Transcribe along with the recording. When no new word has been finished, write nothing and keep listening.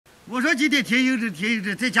我说今天天阴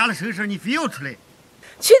着，在家里省事，你非要出来。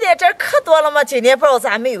去年这可多了嘛，今年不知道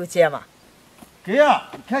咋没有见嘛。对呀，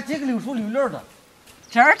你看这个柳树溜溜的，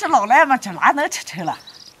这老来嘛，这哪能吃成了？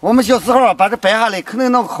我们小时候把这掰下来，可能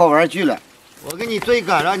弄个好玩具了。我给你做一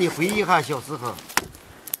个，让你回忆一下小时候。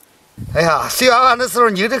哎呀，虽然俺那时候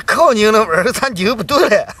拧这靠拧的味儿，咱拧不动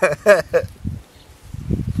了。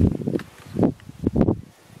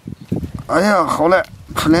哎呀，好了，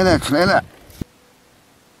出来了。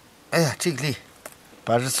哎呀，这个嘞，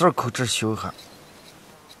把这穗口这修一下。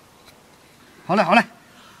好了。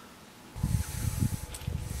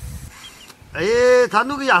哎，咱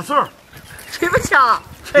弄个压穗，吹不响。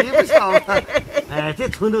哎，再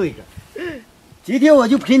重弄一个。今天我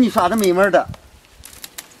就陪你耍的美美的。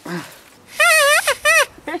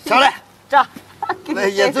上来，这，来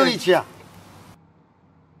演奏一曲啊。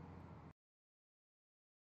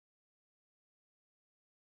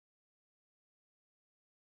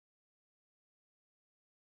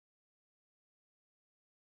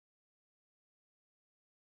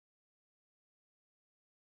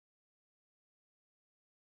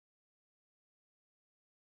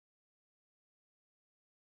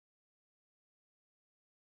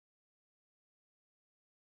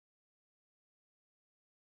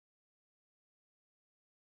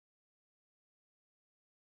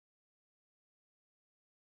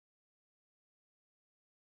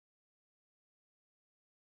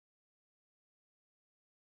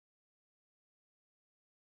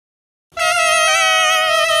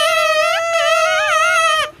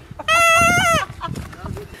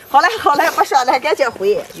好嘞，不说了，赶紧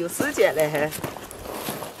回，有时间了还。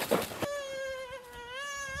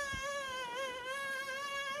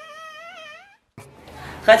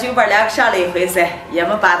和酒吧2个上了一回噻，也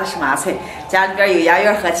没扒的是麻菜，家里边有洋芋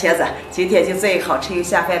和茄子，今天就做一个好吃又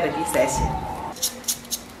下饭的第3鲜。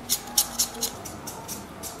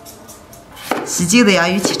洗净的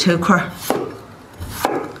洋芋切成块。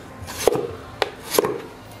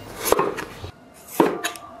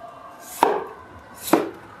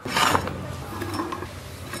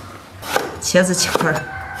茄子切块，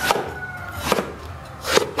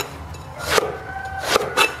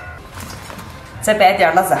再掰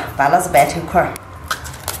点辣子，把辣子掰成块。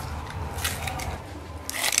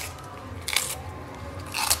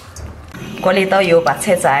锅里倒油，把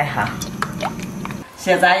菜炸一下，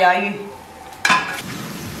先炸洋芋，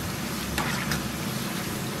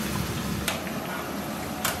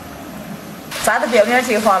炸的表面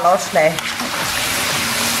金黄，捞出来。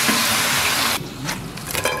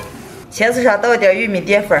茄子上倒点玉米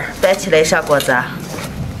淀粉，拌起来上锅炸。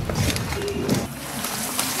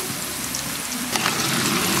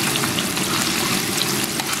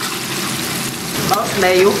捞出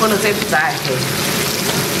来，油红了再炸一回。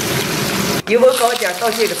油温高点，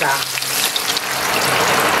倒这个炸。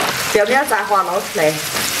表面炸黄，捞出来。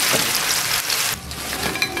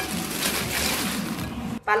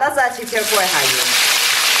把辣子切片过一下油，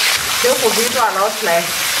平火微转，捞出来。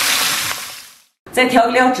再调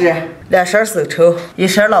个料汁，2勺生抽，1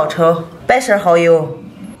勺老抽，半勺蚝油，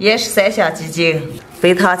盐是3香鸡精，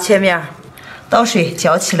肥糖切面，倒水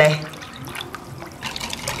搅起来。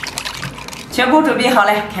全部准备好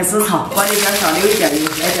了，开始炒。锅里边少留一点油，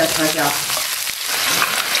来点糖浆，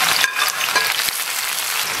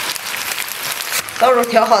倒入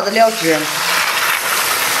调好的料汁。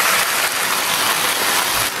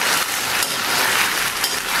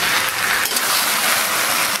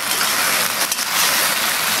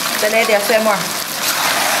再来点蒜末，搅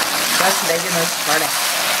起来就能起花了。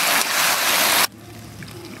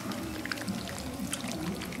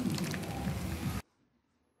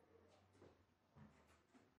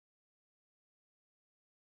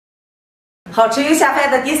好吃又下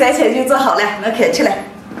饭的第3鲜就做好了，能开吃了。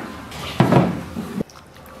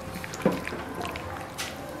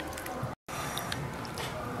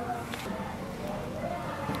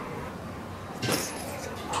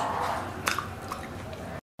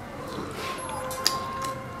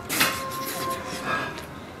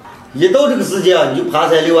一到这个时间啊，你就爬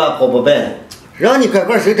山溜完跑不办了，让你快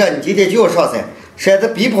生产，你今天就要上山，山子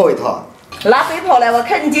北跑一趟。哪北跑了？我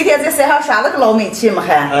看你今天在山上耍了个老美气嘛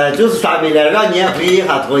还。就是耍美了，让你回忆一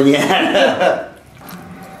下童年。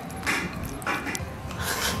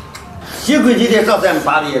幸亏今天上山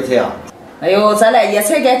拔的野菜啊！哎呦，咱俩野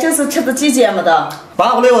菜干正是吃的季节嘛的。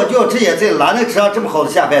拔回来我就要吃野菜，哪能吃上这么好的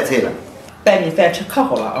下饭菜了？白米饭吃可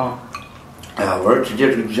好了啊！哎呀，我直接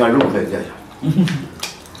这个就像肉块这样。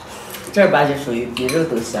这把就属于比肉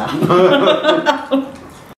都香。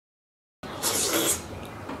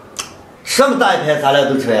这么大一盘，咱俩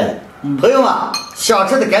都吃完了。朋友们，想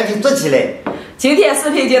吃的赶紧做起来。今天视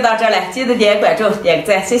频就到这了，记得点关注、点个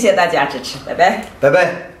赞，谢谢大家支持，拜拜，拜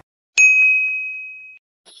拜。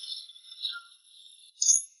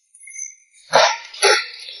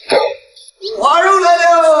五花肉来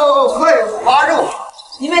了，快五花肉！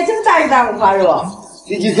你们这么大一袋五花肉？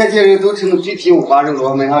这几天这人都成了嘴皮五花肉了，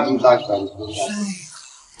我们还真咋干？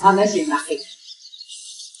啊，那行，那可以。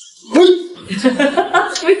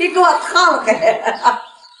你给我烫开！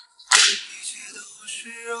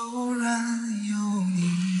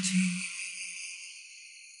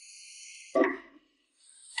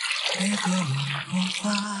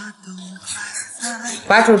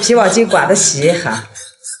把猪皮往进刮的稀一下。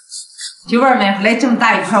舅妈买回来这么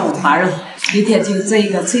大一块五花肉，今天就做一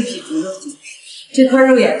个脆皮猪肉筋。这块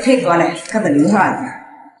肉也太多了，还得留下点。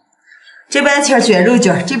这边切卷肉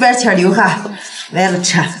卷，这边切留下，完了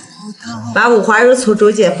吃。把五花肉从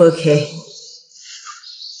中间分开。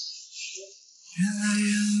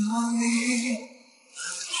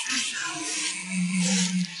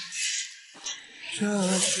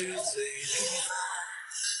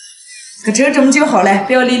割成这么就好了，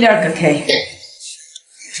不要立链割开。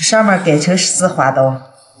这上面改成14花刀。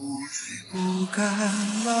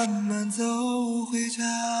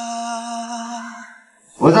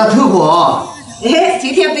我咋透火？哎，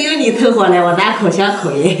今天不用你透火了，我拿烤箱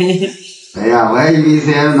烤耶。哎呀，我还以为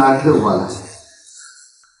是要拿透火了。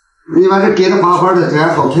你把这改的花花的，这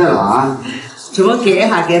样好看了啊！这么改一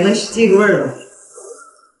下，改能进味儿了。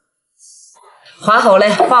划好了，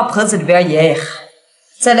放盆子里边腌一下，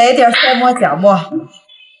再来一点蒜末、姜末。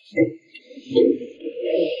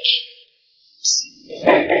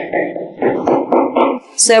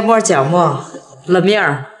蒜末、姜末、辣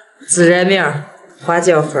面、孜然面、花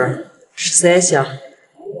椒粉、13香、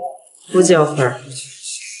胡椒粉、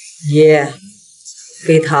盐、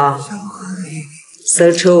肥糖、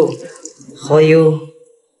生抽、蚝油、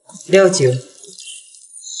料酒，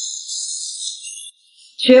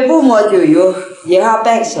全部抹酒油，腌上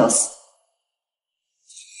半个小时。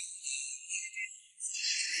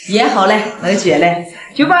腌好了，能卷了。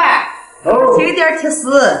舅妈，轻点铁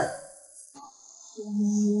丝。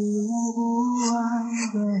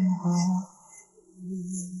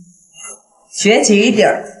卷紧一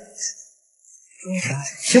点。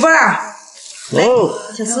舅妈，来，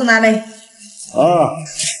铁丝拿来。啊。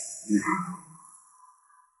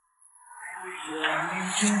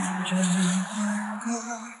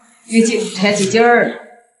越紧缠起劲儿，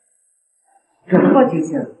这么好就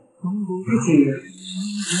行，越紧。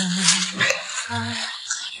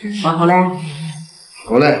放好了。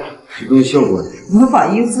好嘞，是种效果的。能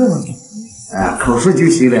放柚子吗？哎，口述就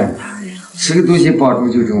行了，吃个东西帮助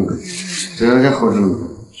就这么个，这样才好整。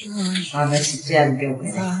啊，那是这样的，不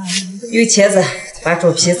要回来。有钳子，把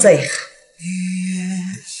猪皮摘一下。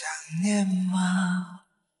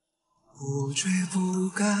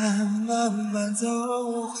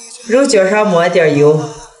肉卷上抹点油，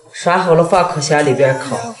刷好了放烤箱里边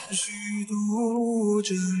烤。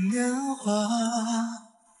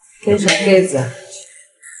盖上盖子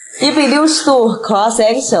，160度烤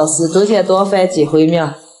3个小时，中间多翻几回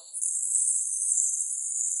面。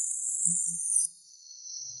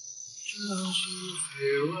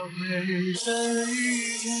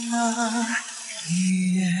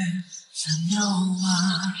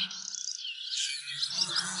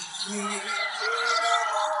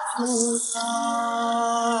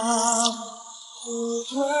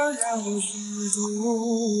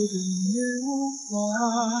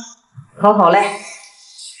烤好了，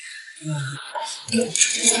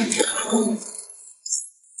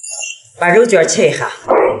把肉卷切一下。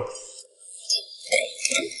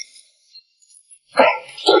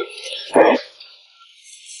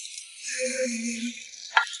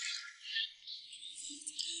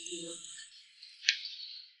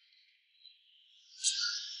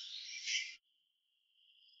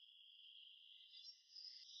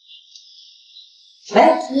来，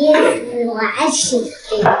也是我吃的。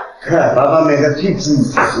看，爸爸买个脆皮五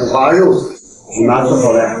花肉，拿做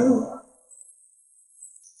好了。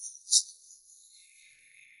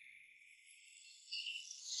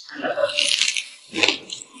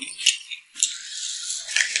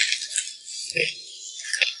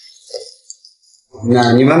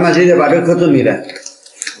那你慢慢直接把这壳准备了，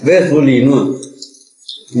外酥里嫩，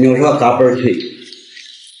咬上嘎嘣脆。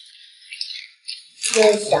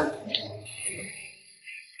真香。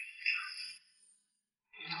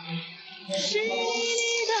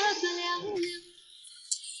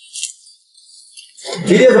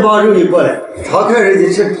今天是帮肉你过来，常看人家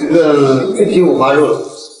吃这个脆皮五花肉了，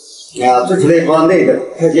啊，做起来帮耐的，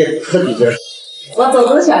看见可比劲儿。我早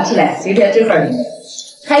都想吃了，今天正好你们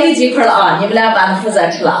还有几块了啊，你们俩把它负责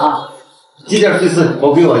吃了啊。几点随时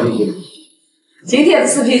报给我就行。今天的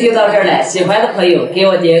视频就到这儿了，喜欢的朋友给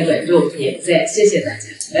我点关注、点赞，谢谢大家，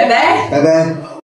拜拜，拜拜。